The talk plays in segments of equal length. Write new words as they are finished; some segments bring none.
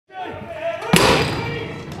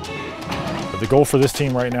The goal for this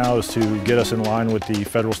team right now is to get us in line with the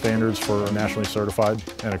federal standards for a nationally certified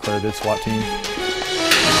and accredited SWAT team.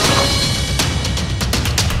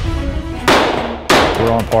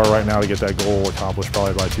 We're on par right now to get that goal accomplished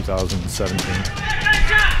probably by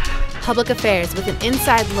 2017. Public Affairs with an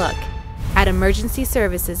inside look at Emergency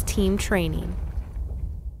Services Team Training.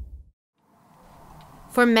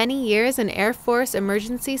 For many years, an Air Force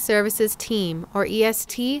Emergency Services Team, or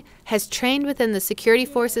EST, has trained within the Security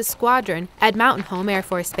Forces Squadron at Mountain Home Air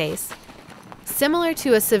Force Base. Similar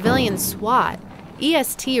to a civilian SWAT,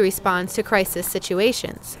 EST responds to crisis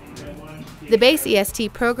situations. The base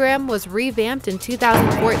EST program was revamped in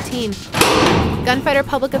 2014. Gunfighter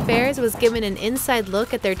Public Affairs was given an inside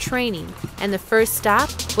look at their training, and the first stop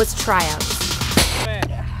was tryouts.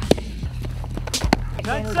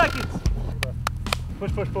 9 seconds.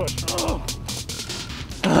 Push, push, push.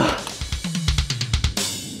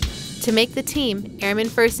 To make the team, airmen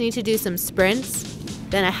first need to do some sprints,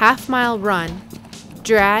 then a half-mile run,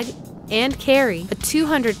 drag, and carry a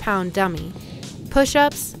 200-pound dummy,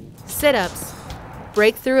 push-ups, sit-ups,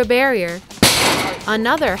 break through a barrier,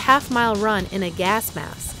 another half-mile run in a gas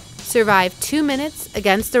mask, survive 2 minutes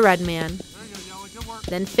against the red man,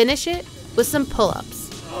 then finish it with some pull-ups.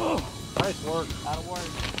 Nice work. Out of work.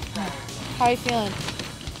 How are you feeling?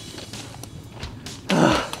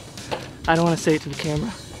 I don't want to say it to the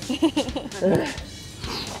camera.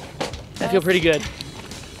 I feel pretty good.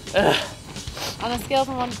 On a scale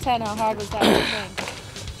from 1 to 10, how hard was that thing?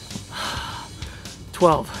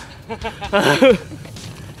 12.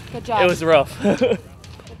 Good job. It was rough. Good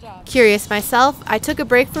job. Curious myself, I took a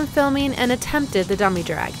break from filming and attempted the dummy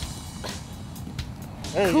drag.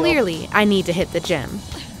 Clearly, I need to hit the gym.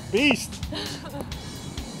 Beast.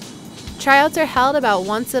 Tryouts are held about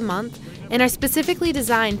once a month and are specifically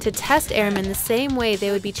designed to test airmen the same way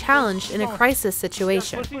they would be challenged in a crisis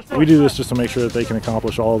situation. We do this just to make sure that they can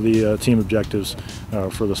accomplish all the team objectives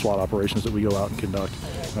for the SWAT operations that we go out and conduct.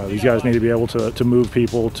 These guys need to be able to move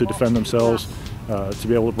people, to defend themselves, to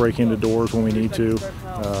be able to break into doors when we need to,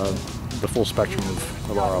 the full spectrum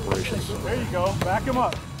of our operations. There you go. Back them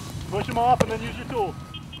up. Push them off and then use your tools.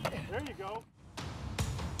 There you go.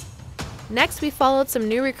 Next, we followed some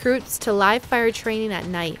new recruits to live fire training at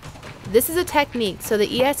night. This is a technique so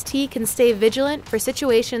the EST can stay vigilant for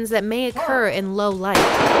situations that may occur in low light.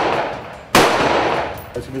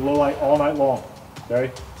 It's going to be low light all night long. Okay?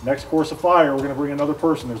 Next course of fire, we're going to bring another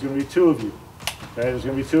person. There's going to be 2 of you. Okay? There's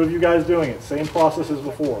going to be 2 of you guys doing it. Same process as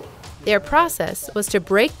before. Their process was to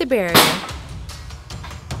break the barrier,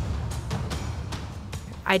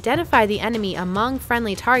 identify the enemy among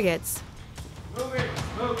friendly targets,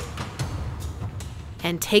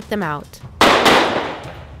 and take them out.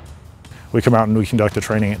 We come out and we conduct the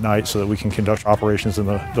training at night so that we can conduct operations in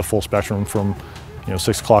the full spectrum from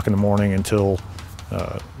 6 o'clock in the morning until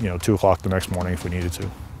 2 o'clock the next morning if we needed to.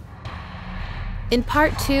 In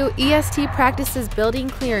part 2, EST practices building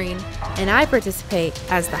clearing, and I participate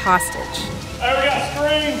as the hostage. There we go.